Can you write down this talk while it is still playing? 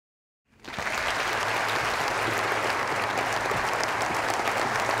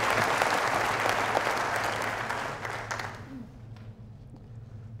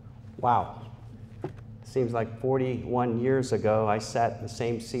Wow. Seems like 41 years ago I sat in the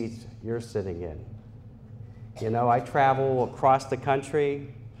same seat you're sitting in. You know, I travel across the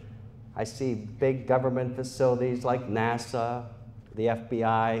country. I see big government facilities like NASA, the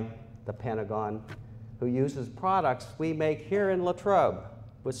FBI, the Pentagon, who uses products we make here in Latrobe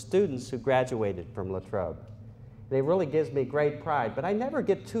with students who graduated from Latrobe. And it really gives me great pride, but I never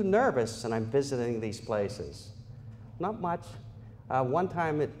get too nervous when I'm visiting these places. Not much. One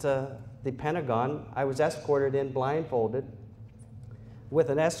time at the Pentagon, I was escorted in blindfolded with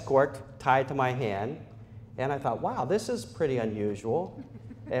an escort tied to my hand, and I thought, wow, this is pretty unusual.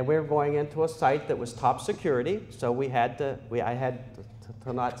 And we were going into a site that was top security, so I had to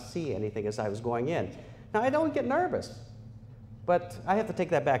not see anything as I was going in. Now, I don't get nervous, but I have to take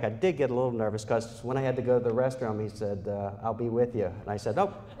that back. I did get a little nervous because when I had to go to the restroom, he said, I'll be with you. And I said,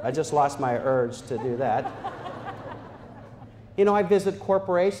 nope, I just lost my urge to do that. You know, I visit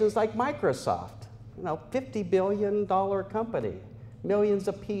corporations like Microsoft, you know, $50 billion company, millions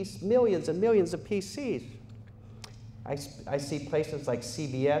and millions of PCs. I see places like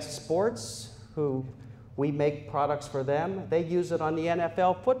CBS Sports, who we make products for them. They use it on the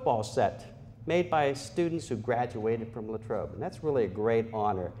NFL football set, made by students who graduated from Latrobe. And that's really a great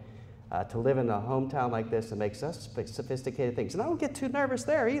honor to live in a hometown like this and make such sophisticated things. And I don't get too nervous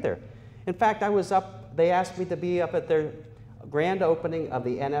there either. In fact, I was up, they asked me to be up at their grand opening of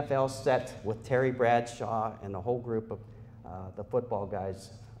the NFL set with Terry Bradshaw and a whole group of the football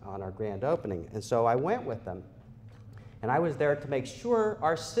guys on our grand opening. And so I went with them. And I was there to make sure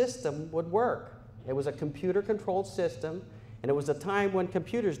our system would work. It was a computer-controlled system, and it was a time when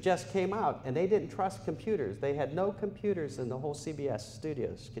computers just came out, and they didn't trust computers. They had no computers in the whole CBS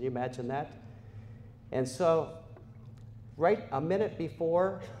studios. Can you imagine that? And so, right a minute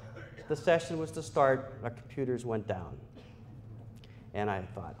before the session was to start, our computers went down. And I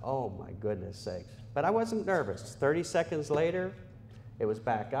thought, oh my goodness sakes. But I wasn't nervous. 30 seconds later, it was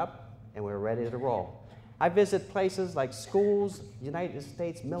back up, and we were ready to roll. I visit places like schools, United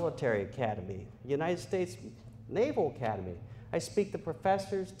States Military Academy, United States Naval Academy. I speak to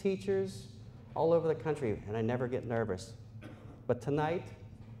professors, teachers all over the country, and I never get nervous. But tonight,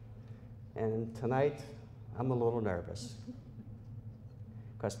 I'm a little nervous.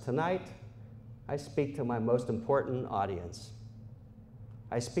 Because tonight, I speak to my most important audience.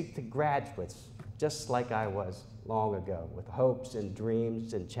 I speak to graduates, just like I was long ago, with hopes and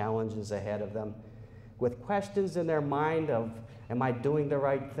dreams and challenges ahead of them, with questions in their mind of, am I doing the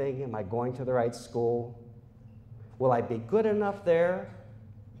right thing? Am I going to the right school? Will I be good enough there?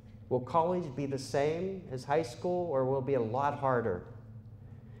 Will college be the same as high school, or will it be a lot harder?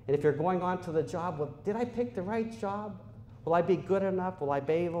 And if you're going on to the job, well, did I pick the right job? Will I be good enough? Will I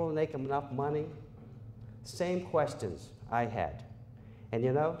be able to make enough money? Same questions I had. And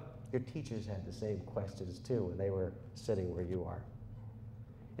you know, your teachers had the same questions too when they were sitting where you are.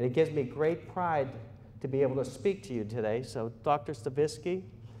 And it gives me great pride to be able to speak to you today. So Dr. Stavisky,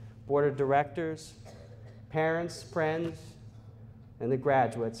 Board of Directors, parents, friends, and the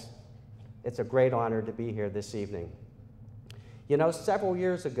graduates, it's a great honor to be here this evening. You know, several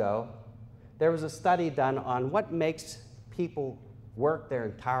years ago, there was a study done on what makes people work their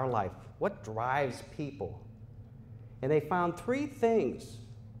entire life, what drives people. And they found 3 things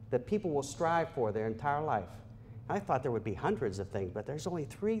that people will strive for their entire life. I thought there would be hundreds of things, but there's only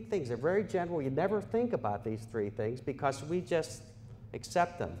 3 things. They're very general. You never think about these 3 things because we just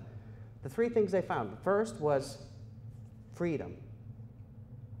accept them. The 3 things they found. The first was freedom.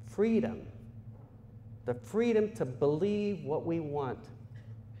 Freedom. The freedom to believe what we want.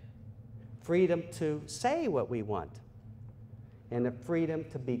 Freedom to say what we want. And the freedom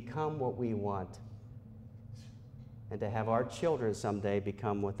to become what we want. And to have our children someday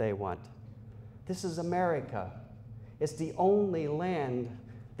become what they want. This is America. It's the only land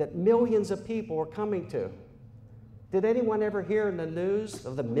that millions of people are coming to. Did anyone ever hear in the news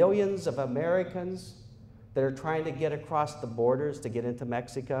of the millions of Americans that are trying to get across the borders to get into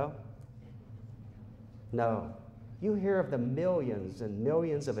Mexico? No. You hear of the millions and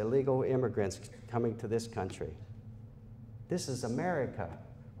millions of illegal immigrants coming to this country. This is America,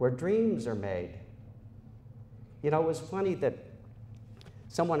 where dreams are made. You know, it was funny that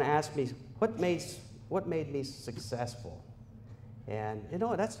someone asked me, what made me successful? And you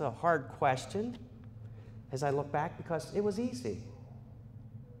know, that's a hard question as I look back, because it was easy.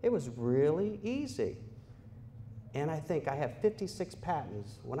 It was really easy. And I think I have 56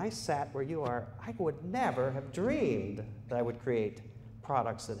 patents. When I sat where you are, I would never have dreamed that I would create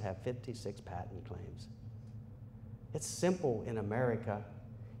products that have 56 patent claims. It's simple in America.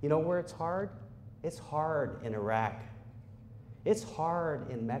 You know where it's hard? It's hard in Iraq. It's hard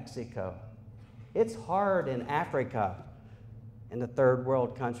in Mexico. It's hard in Africa, in the third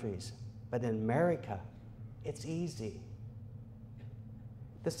world countries. But in America, it's easy.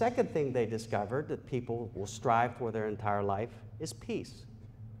 The second thing they discovered that people will strive for their entire life is peace.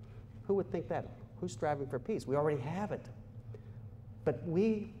 Who would think that? Who's striving for peace? We already have it. But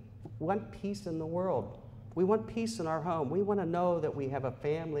we want peace in the world. We want peace in our home. We want to know that we have a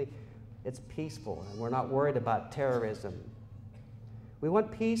family that's peaceful and we're not worried about terrorism. We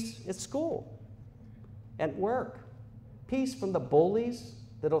want peace at school, at work. Peace from the bullies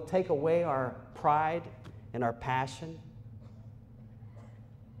that'll take away our pride and our passion.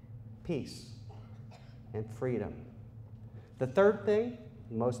 Peace and freedom. The third thing,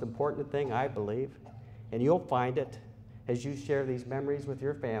 the most important thing, I believe, and you'll find it as you share these memories with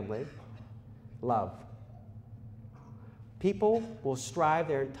your family, love. People will strive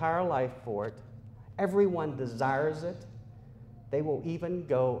their entire life for it. Everyone desires it. They will even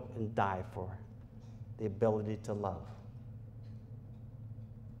go and die for the ability to love.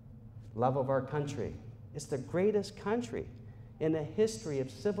 Love of our country. It's the greatest country in the history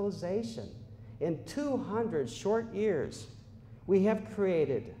of civilization. In 200 short years, we have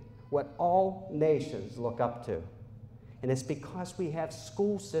created what all nations look up to. And it's because we have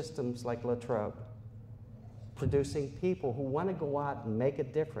school systems like La Trobe, producing people who want to go out and make a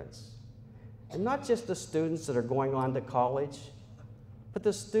difference. And not just the students that are going on to college, but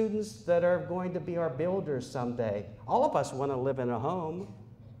the students that are going to be our builders someday. All of us want to live in a home,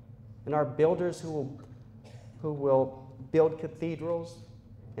 and our builders who will build cathedrals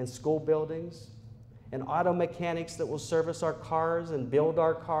and school buildings, and auto mechanics that will service our cars and build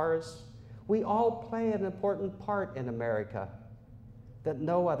our cars. We all play an important part in America that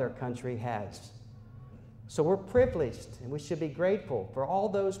no other country has. So we're privileged, and we should be grateful for all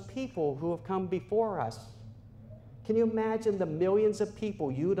those people who have come before us. Can you imagine the millions of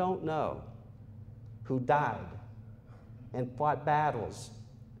people you don't know who died and fought battles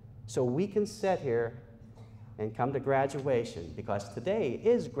so we can sit here and come to graduation, because today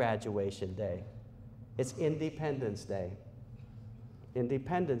is graduation day. It's Independence Day.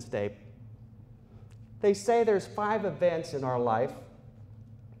 Independence Day. They say there's 5 events in our life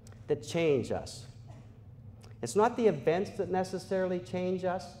that change us. It's not the events that necessarily change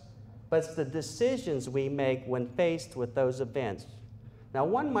us, but it's the decisions we make when faced with those events. Now,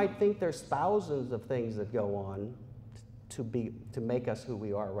 one might think there's thousands of things that go on to make us who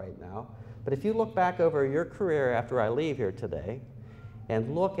we are right now. But if you look back over your career after I leave here today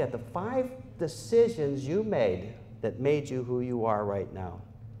and look at the 5 decisions you made that made you who you are right now,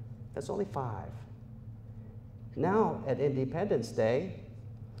 that's only 5. Now, at Independence Day,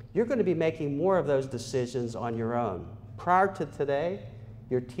 you're going to be making more of those decisions on your own. Prior to today,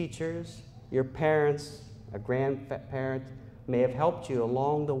 your teachers, your parents, a grandparent may have helped you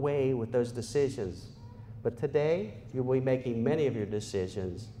along the way with those decisions. But today, you will be making many of your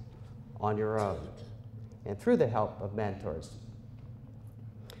decisions on your own and through the help of mentors.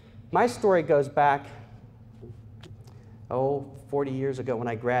 My story goes back, 40 years ago when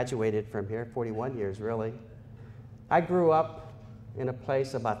I graduated from here, 41 years really. I grew up in a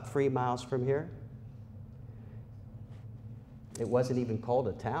place about 3 miles from here. It wasn't even called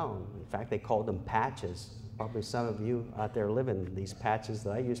a town. In fact, they called them patches. Probably some of you out there live in these patches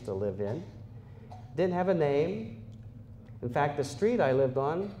that I used to live in. Didn't have a name. In fact, the street I lived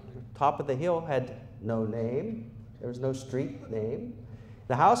on, top of the hill, had no name. There was no street name.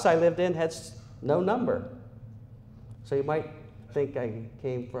 The house I lived in had no number. So you might think I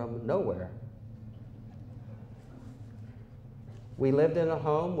came from nowhere. We lived in a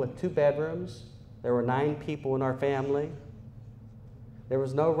home with 2 bedrooms. There were 9 people in our family. There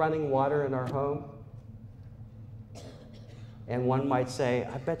was no running water in our home. And one might say,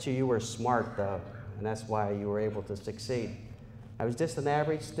 I bet you were smart though, and that's why you were able to succeed. I was just an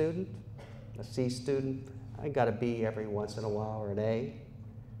average student, a C student. I got a B every once in a while, or an A.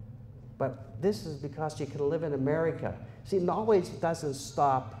 But this is because you can live in America. See, knowledge doesn't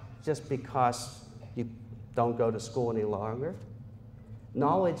stop just because you don't go to school any longer.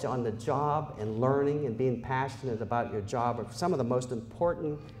 Knowledge on the job and learning and being passionate about your job are some of the most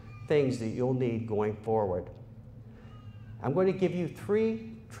important things that you'll need going forward. I'm going to give you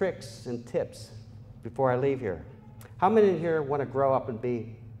 3 tricks and tips before I leave here. How many in here want to grow up and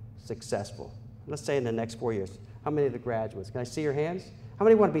be successful? Let's say in the next 4 years. How many of the graduates? Can I see your hands? How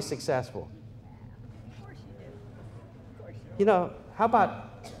many want to be successful? Of course you do. Of course you do. You know, how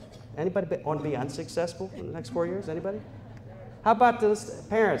about anybody want to be unsuccessful in the next 4 years? Anybody? How about the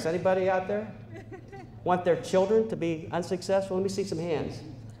parents? Anybody out there want their children to be unsuccessful? Let me see some hands.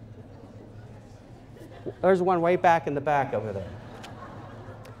 There's one way back in the back over there.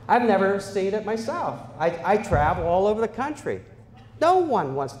 I've never seen it myself. I travel all over the country. No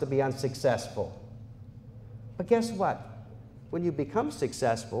one wants to be unsuccessful. But guess what? When you become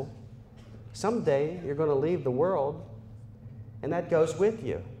successful, someday you're going to leave the world, and that goes with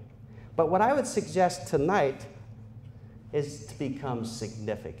you. But what I would suggest tonight is to become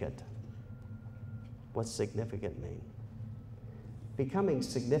significant. What's significant mean? Becoming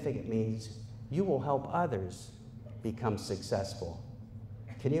significant means you will help others become successful.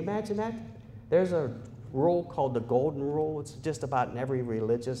 Can you imagine that? There's a rule called the Golden Rule. It's just about in every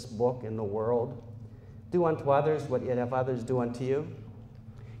religious book in the world. Do unto others what you'd have others do unto you.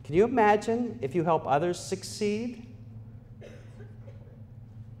 Can you imagine if you help others succeed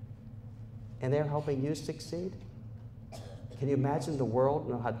and they're helping you succeed? Can you imagine the world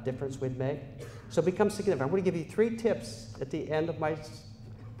and how difference we'd make? So become significant. I'm going to give you 3 tips at the end of my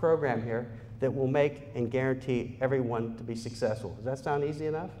program here that will make and guarantee everyone to be successful. Does that sound easy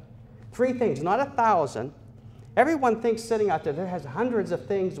enough? 3 things, not 1,000. Everyone thinks sitting out there has hundreds of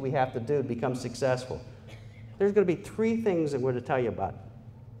things we have to do to become successful. There's going to be 3 things I'm going to tell you about.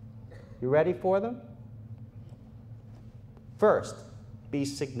 You ready for them? First, be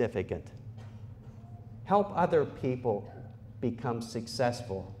significant. Help other people become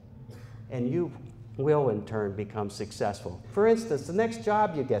successful, and you will in turn become successful. For instance, the next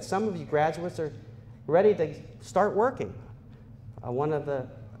job you get, some of you graduates are ready to start working. One of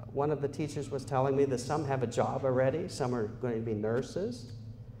the teachers was telling me that some have a job already, some are going to be nurses,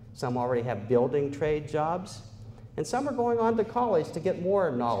 some already have building trade jobs, and some are going on to college to get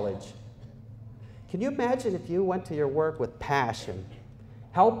more knowledge. Can you imagine if you went to your work with passion,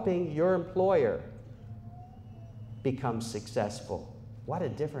 helping your employer become successful? What a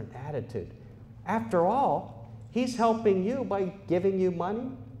different attitude. After all, he's helping you by giving you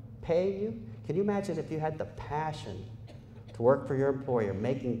money, paying you. Can you imagine if you had the passion to work for your employer,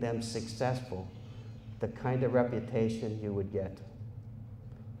 making them successful, the kind of reputation you would get?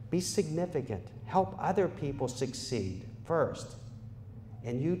 Be significant. Help other people succeed first,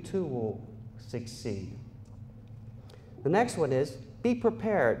 and you too will succeed. The next one is be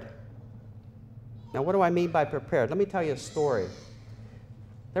prepared. Now, what do I mean by prepared? Let me tell you a story.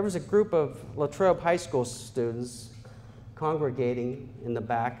 There was a group of Latrobe High School students congregating in the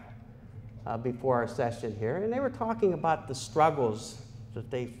back before our session here, and they were talking about the struggles that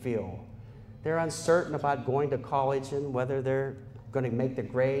they feel. They're uncertain about going to college and whether they're going to make the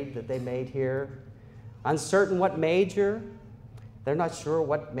grade that they made here. Uncertain what major. They're not sure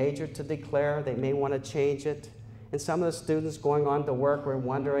what major to declare. They may want to change it. And some of the students going on to work were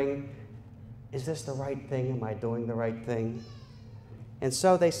wondering, is this the right thing? Am I doing the right thing? And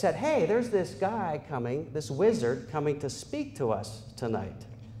so they said, hey, there's this guy coming, this wizard coming to speak to us tonight.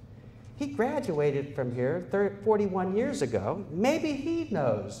 He graduated from here 41 years ago. Maybe he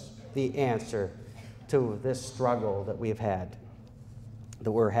knows the answer to this struggle that we've had,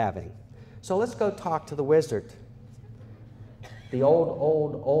 that we're having. So let's go talk to the wizard. The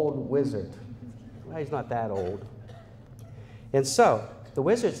old wizard. Well, he's not that old. And so the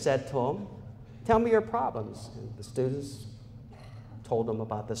wizard said to him, tell me your problems. And the students told him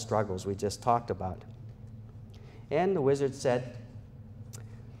about the struggles we just talked about. And the wizard said,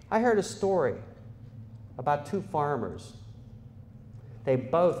 I heard a story about 2 farmers. They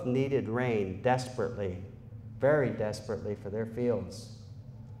both needed rain desperately, very desperately for their fields.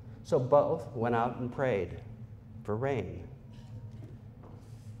 So both went out and prayed for rain.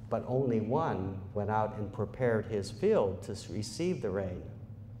 But only one went out and prepared his field to receive the rain.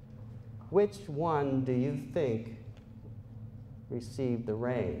 Which one do you think received the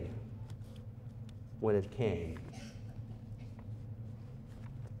rain when it came?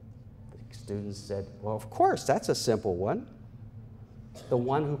 The students said, well, of course, that's a simple one. The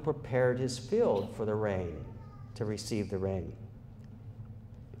one who prepared his field for the rain, to receive the rain.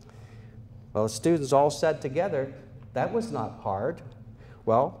 Well, the students all said together, that was not hard.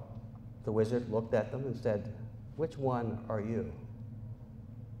 Well, the wizard looked at them and said, which one are you?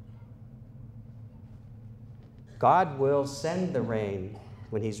 God will send the rain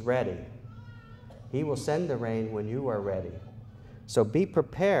when he's ready. He will send the rain when you are ready. So be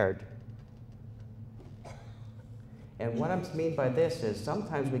prepared. And what I mean by this is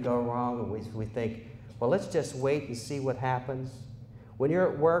sometimes we go wrong and we think, well, let's just wait and see what happens. When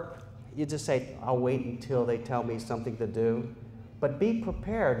you're at work, you just say, I'll wait until they tell me something to do. But be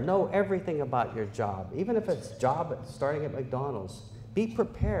prepared. Know everything about your job. Even if it's starting at McDonald's, be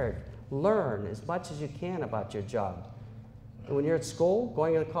prepared. Learn as much as you can about your job. And when you're at school,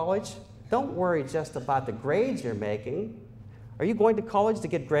 going to college, don't worry just about the grades you're making. Are you going to college to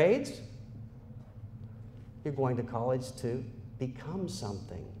get grades? You're going to college to become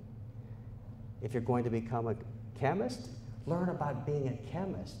something. If you're going to become a chemist, learn about being a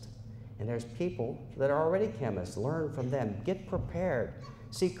chemist. And there's people that are already chemists. Learn from them. Get prepared.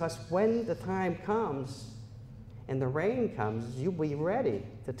 See, because when the time comes and the rain comes, you'll be ready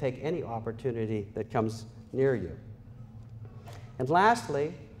to take any opportunity that comes near you. And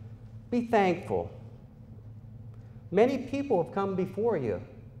lastly, be thankful. Many people have come before you.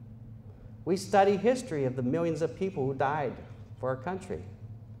 We study history of the millions of people who died for our country.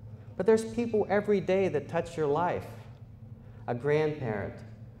 But there's people every day that touch your life. A grandparent,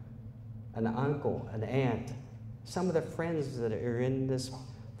 an uncle, an aunt, some of the friends that are in this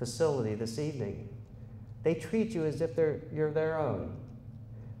facility this evening. They treat you as if you're their own.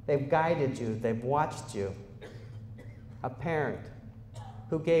 They've guided you, they've watched you. A parent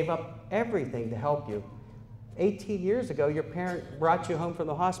who gave up everything to help you. 18 years ago, your parent brought you home from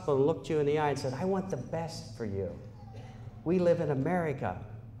the hospital and looked you in the eye and said, I want the best for you. We live in America.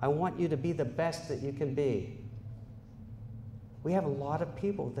 I want you to be the best that you can be. We have a lot of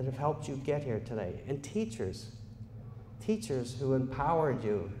people that have helped you get here today. And teachers who empowered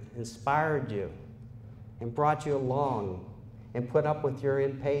you, inspired you, and brought you along and put up with your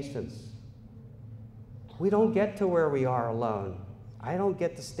impatience. We don't get to where we are alone. I don't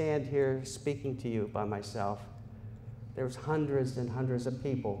get to stand here speaking to you by myself. There's hundreds and hundreds of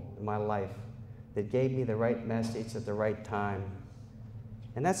people in my life that gave me the right message at the right time.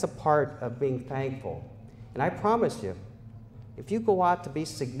 And that's a part of being thankful. And I promise you, if you go out to be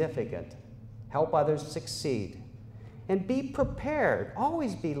significant, help others succeed, and be prepared,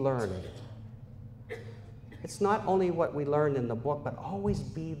 always be learning. It's not only what we learn in the book, but always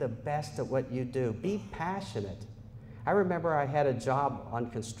be the best at what you do. Be passionate. I remember I had a job on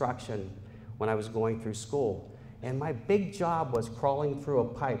construction when I was going through school, and my big job was crawling through a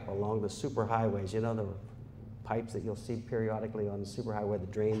pipe along the superhighways. You know, the pipes that you'll see periodically on the superhighway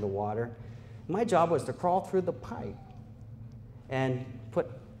that drain the water. My job was to crawl through the pipe and put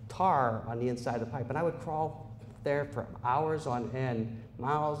tar on the inside of the pipe. And I would crawl there for hours on end,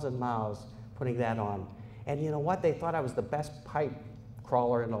 miles and miles, putting that on. And you know what? They thought I was the best pipe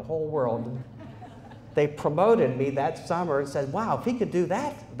crawler in the whole world. They promoted me that summer and said, wow, if he could do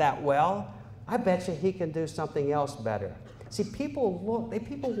that well, I bet you he can do something else better. See, people want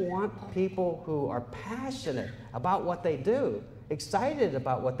people who are passionate about what they do, excited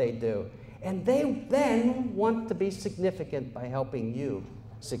about what they do, and they then want to be significant by helping you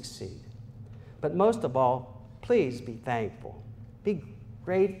succeed. But most of all, please be thankful. Be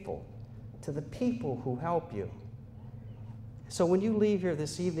grateful to the people who help you. So when you leave here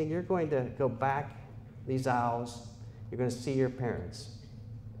this evening, you're going to go back these aisles, you're going to see your parents.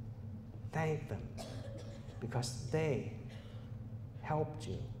 Thank them, because they helped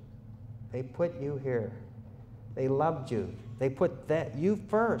you. They put you here. They loved you. They put you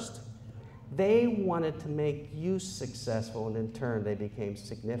first. They wanted to make you successful, and in turn, they became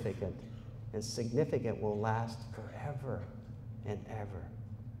significant. And significant will last forever and ever.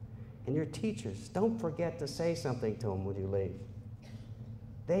 And your teachers, don't forget to say something to them when you leave.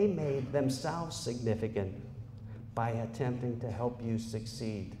 They made themselves significant by attempting to help you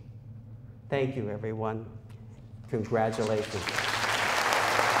succeed. Thank you, everyone. Congratulations.